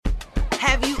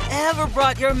Have you ever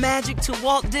brought your magic to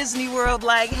Walt Disney World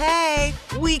like, hey,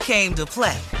 we came to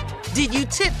play? Did you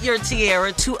tip your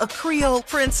tiara to a Creole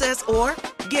princess or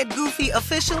get goofy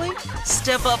officially?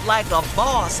 Step up like a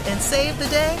boss and save the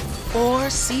day? Or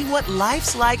see what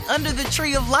life's like under the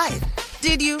tree of life?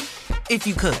 Did you? If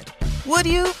you could. Would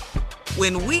you?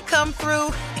 When we come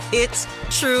through, it's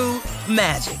true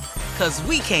magic. 'Cause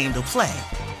we came to play.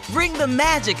 Bring the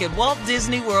magic at Walt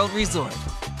Disney World Resort.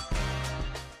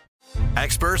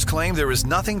 Experts claim there is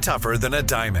nothing tougher than a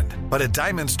diamond. But at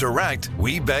Diamonds Direct,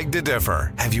 we beg to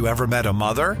differ. Have you ever met a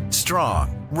mother?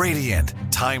 Strong, radiant,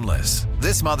 timeless.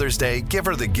 This Mother's Day, give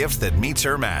her the gift that meets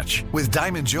her match. With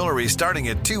diamond jewelry starting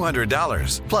at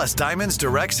 $200. Plus Diamonds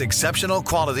Direct's exceptional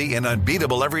quality and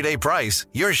unbeatable everyday price,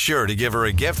 you're sure to give her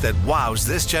a gift that wows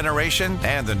this generation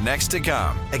and the next to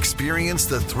come. Experience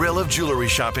the thrill of jewelry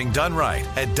shopping done right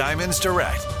at Diamonds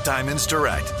Direct. Diamonds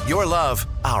Direct. Your love,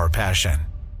 our passion.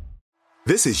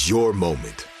 This is your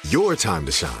moment, your time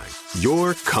to shine,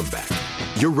 your comeback.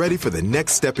 You're ready for the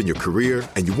next step in your career,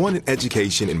 and you want an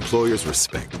education employers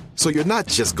respect. So you're not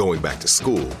just going back to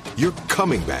school, you're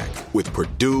coming back with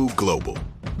Purdue Global.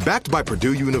 Backed by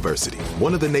Purdue University,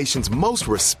 one of the nation's most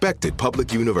respected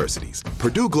public universities,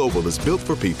 Purdue Global is built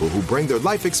for people who bring their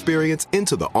life experience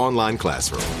into the online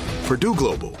classroom. Purdue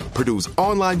Global, Purdue's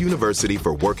online university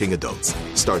for working adults.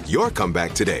 Start your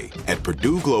comeback today at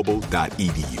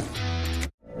purdueglobal.edu.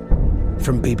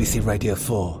 From BBC Radio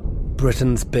 4,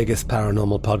 Britain's biggest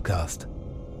paranormal podcast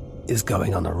is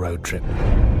going on a road trip.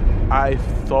 I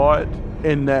thought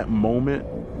in that moment,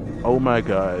 oh my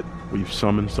God, we've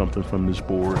summoned something from this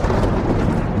board.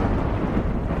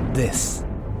 This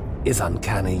is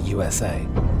Uncanny USA.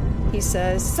 He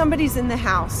says, somebody's in the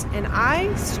house, and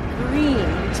I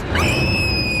screamed.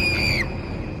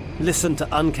 Listen to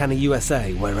Uncanny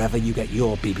USA wherever you get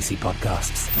your BBC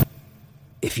podcasts,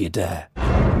 if you dare.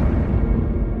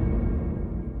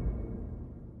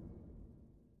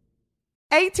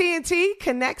 AT&T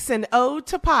connects an ode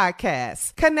to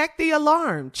podcasts. Connect the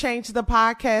alarm. Change the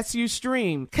podcast you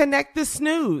stream. Connect the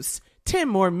snooze. 10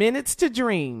 more minutes to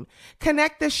dream.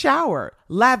 Connect the shower.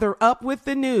 Lather up with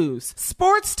the news.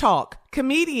 Sports talk,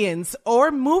 comedians,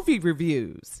 or movie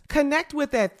reviews. Connect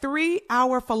with that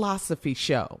 3-hour philosophy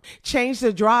show. Change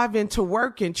the drive into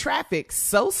work in traffic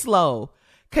so slow.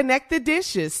 Connect the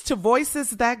dishes to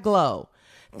voices that glow.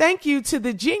 Thank you to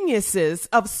the geniuses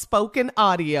of spoken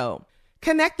audio.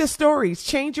 Connect the stories,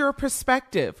 change your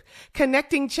perspective.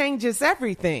 Connecting changes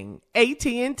everything.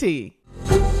 AT&T.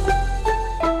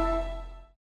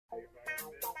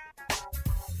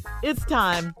 It's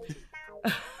time.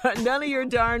 None of your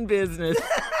darn business.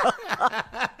 All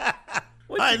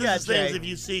right, this is things if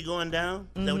you see it going down.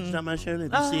 Is that what you're talking about, Shirley?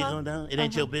 If you see it going down, it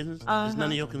ain't your business. It's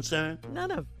none of your concern. None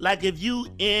of. Like if you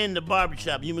in the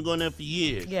barbershop, you've been going there for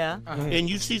years. Yeah. And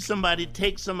you see somebody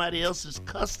take somebody else's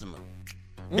customer.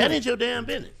 That ain't your damn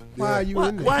business. Why are you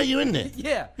in there? Why are you in there?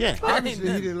 Yeah. Obviously,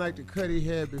 he didn't like the cut he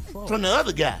had before. From the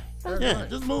other guy. That's right. Right.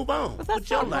 Just move on. But that's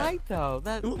with your not life. right,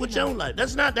 though. With your life.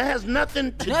 That has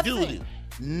nothing to do with it.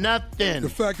 Nothing. The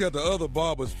fact that the other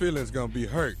barber's feelings gonna be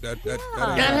hurt, that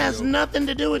has nothing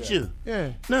to do with you.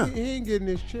 Yeah. No. He ain't getting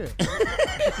his check.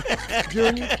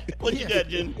 Junior. What you got,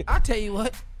 Junior? I tell you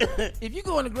what, if you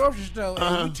go in the grocery store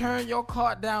and you turn your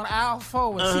cart down aisle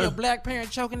 4 and see a black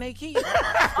parent choking their kid,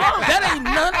 that ain't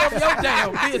none of your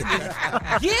damn business.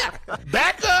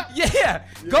 Back up. Yeah.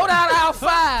 Go down aisle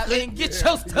 5 and get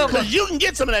your stuff. Because you can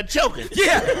get some of that choking.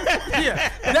 Yeah.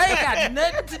 They ain't got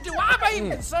nothing to do. I'm not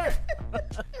even concerned.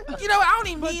 You know, I don't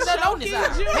even need nothing on this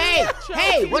aisle.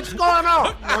 Hey, what's going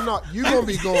on? No, you gonna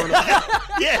be going on.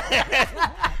 Yeah.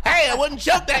 Hey, I wouldn't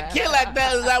choke that kid like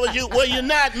that as I was you. Well, you're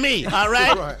not me. All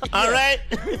right? All right?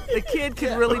 The kid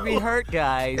could really be hurt,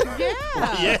 guys.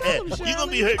 Yeah. You're going to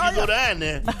be hurt if you go down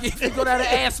there. If you go down there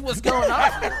and ask what's going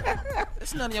on,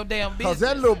 it's none of your damn business. Because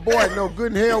that little boy know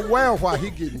good and hell well why he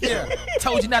getting hit.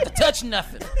 Told you not to touch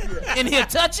nothing. In here,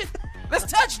 touch it. Let's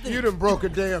touch this. You done broke a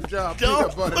damn job. Don't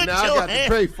peanut butter. put Now your I got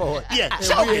hand- to pay for it. Yeah, and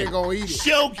choke we him. ain't gonna eat it.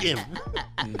 Choke him.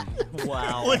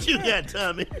 Wow. What you got,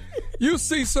 Tommy? You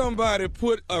see somebody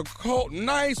put a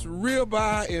nice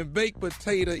ribeye and baked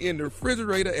potato in the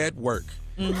refrigerator at work.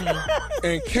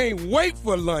 And can't wait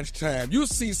for lunchtime. You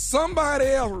see somebody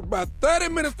else about 30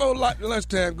 minutes before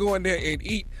lunchtime go in there and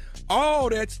eat all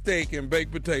that steak and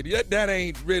baked potato. That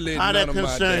ain't really How none that of my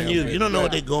concern damn you? business. You don't know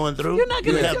what they're going through. You're not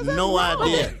You gonna have give them no lunch.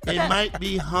 idea. They might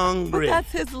be hungry. But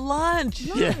that's his lunch.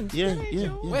 Yeah.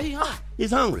 Where he hungry?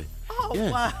 He's hungry. Oh,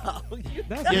 Yeah. wow.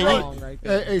 That's Yeah, wrong right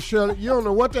there. Hey, Shirley, you don't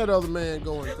know what that other man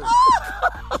going through.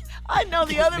 I know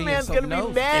the other man's going to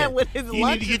be mad with his lunch. You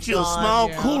need to get you a small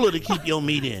cooler to keep your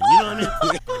meat in. You know what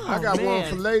I mean? I got one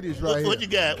for ladies right here. What you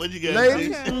got?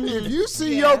 Ladies, if you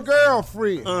see your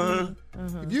girlfriend,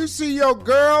 if you see your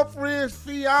girlfriend's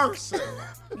fiance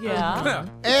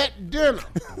at dinner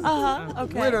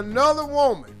with another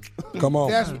woman, come on,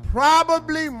 that's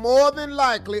probably more than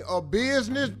likely a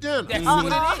business dinner. That's what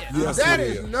it is. Yes, That it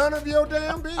is none of your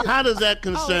damn business. How does that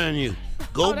concern you?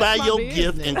 Go buy your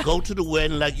gift and go to the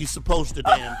wedding like you're supposed to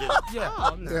damn do.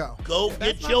 Yeah. Go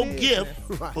get your gift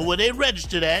for where they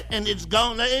registered at, and it's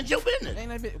gone. That ain't your business.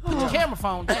 Put your camera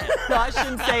phone down. So I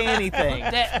shouldn't say anything.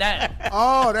 That.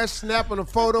 Oh, that's snapping a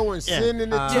photo and sending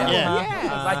it to them.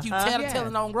 Like you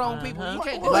telling on grown people. You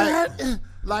can't do that.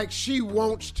 Like she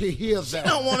wants to hear that.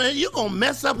 You don't want to. You're gonna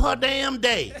mess up her damn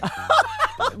day.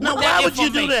 Now, why would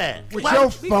you do that? With your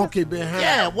funky behind.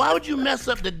 Yeah, why would you mess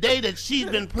up the day that she's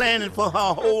been planning for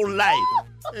her whole life?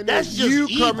 And that's just you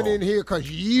evil. coming in here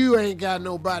because you ain't got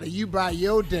nobody. You buy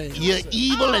your damn. You're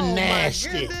evil and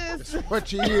nasty.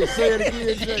 What you hear? Say it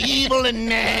again, Jay. Evil and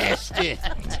nasty.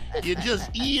 You're just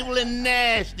evil and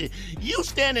nasty. You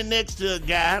standing next to a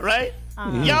guy, right?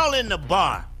 Y'all in the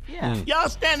bar. Yeah. Y'all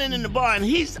standing in the bar, and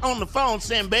he's on the phone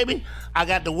saying, baby, I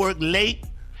got to work late.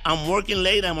 I'm working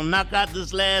late. I'm going to knock out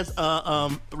this last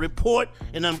report,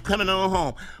 and I'm coming on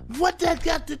home. What that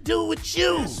got to do with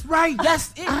you? That's right.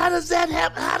 That's it. How does that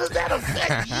happen? How does that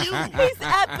affect you? He's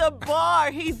at the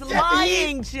bar. He's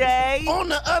lying, Jay. On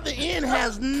the other end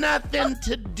has nothing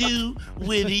to do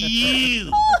with you.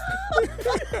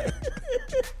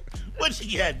 What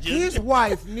you got, Junior? His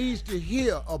wife needs to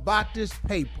hear about this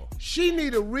paper. She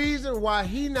need a reason why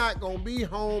he not gonna be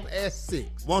home at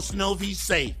 6. Wants to know if he's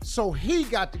safe. So he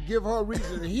got to give her a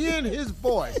reason. Hearing his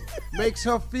voice makes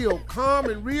her feel calm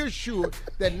and reassured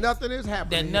that nothing is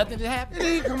happening. That nothing is happening. And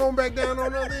he come on back down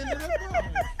on the other end of that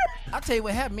bar. I'll tell you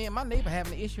what happened. Me and my neighbor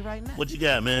having an issue right now. What you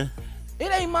got, man?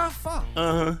 It ain't my fault.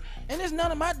 And it's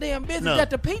none of my damn business No. that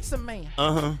the pizza man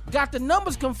got the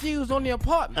numbers confused on the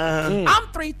apartment. I'm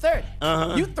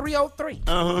 330. You 303.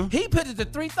 He put it to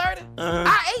 330.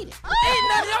 I ate it. Ain't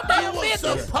none of your damn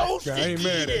business. Supposed to ain't eat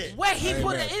mad at it. you. Where he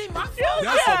put it, it ain't my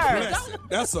fault.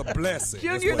 That's a blessing.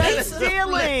 Junior, that's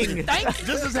stealing. Thank you.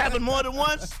 This has happened more than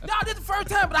once. No, this is the first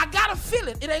time, but I gotta feel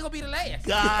it. It ain't gonna be the last.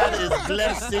 God is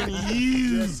blessing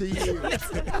you. Yes, he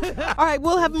is. All right,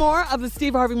 we'll have more of the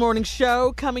Steve Harvey Morning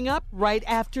Show coming up right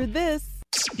after this.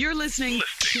 You're listening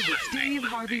to the Steve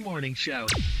Harvey Morning Show.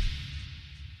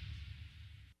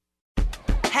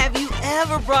 Have you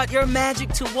ever brought your magic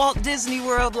to Walt Disney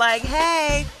World like,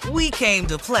 hey, we came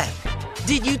to play?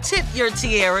 Did you tip your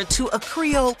tiara to a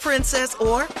Creole princess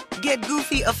or get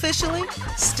goofy officially?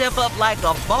 Step up like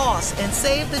a boss and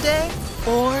save the day?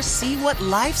 Or see what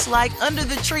life's like under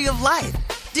the tree of life?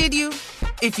 Did you?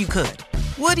 If you could.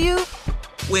 Would you?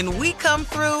 When we come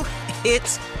through,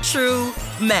 it's true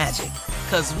magic.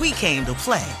 'Cause we came to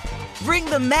play. Bring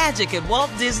the magic at Walt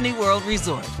Disney World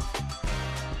Resort.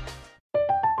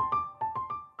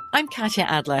 I'm Katya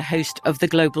Adler, host of The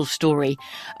Global Story.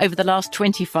 Over the last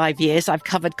 25 years, I've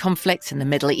covered conflicts in the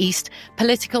Middle East,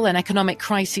 political and economic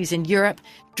crises in Europe,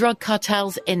 drug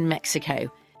cartels in Mexico.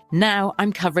 Now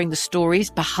I'm covering the stories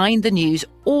behind the news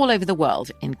all over the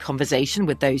world in conversation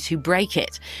with those who break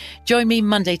it. Join me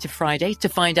Monday to Friday to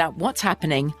find out what's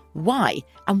happening, why,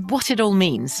 and what it all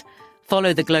means.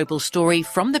 Follow The Global Story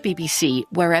from the BBC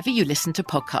wherever you listen to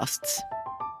podcasts.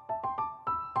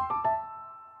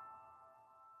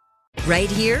 Right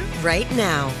here, right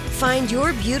now. Find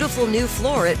your beautiful new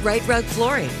floor at Right Rug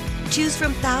Flooring. Choose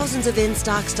from thousands of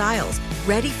in-stock styles,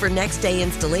 ready for next day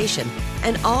installation,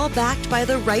 and all backed by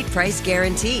the right price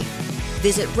guarantee.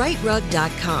 Visit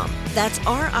rightrug.com. That's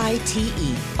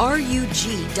RITERUG.com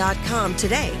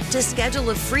today to schedule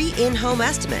a free in-home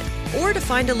estimate or to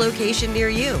find a location near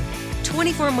you.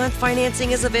 24-month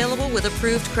financing is available with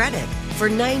approved credit. For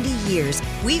 90 years,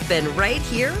 we've been right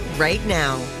here, right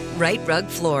now. Right Rug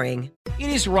Flooring. It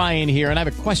is Ryan here, and I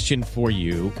have a question for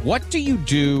you. What do you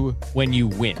do when you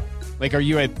win? Like, are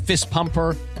you a fist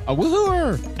pumper, a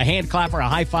woo-hooer, a hand clapper, a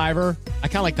high fiver? I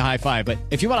kind of like the high five, but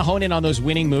if you want to hone in on those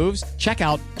winning moves, check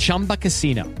out Chumba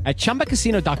Casino. At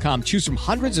ChumbaCasino.com, choose from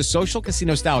hundreds of social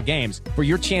casino-style games for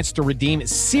your chance to redeem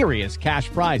serious cash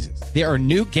prizes. There are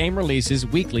new game releases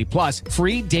weekly, plus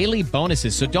free daily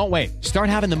bonuses. So don't wait. Start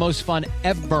having the most fun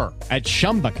ever at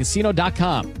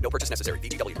ChumbaCasino.com. No purchase necessary.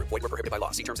 VGW. Void where prohibited by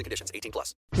law. See terms and conditions.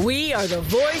 18+. We are the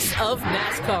voice of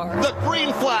NASCAR. The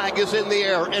green flag is in the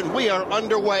air, and we are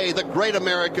underway. The Great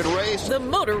American Race. The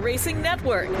Motor Racing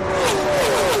Network.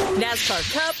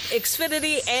 NASCAR Cup,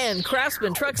 Xfinity, and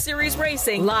Craftsman Truck Series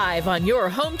Racing live on your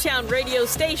hometown radio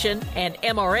station and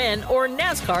MRN or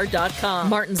NASCAR.com.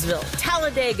 Martinsville,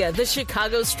 Talladega, the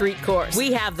Chicago Street Course.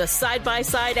 We have the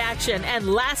side-by-side action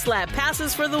and last lap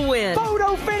passes for the win.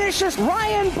 Photo finishes,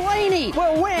 Ryan Blaney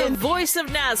will win. The voice of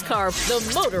NASCAR,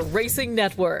 the Motor Racing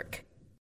Network.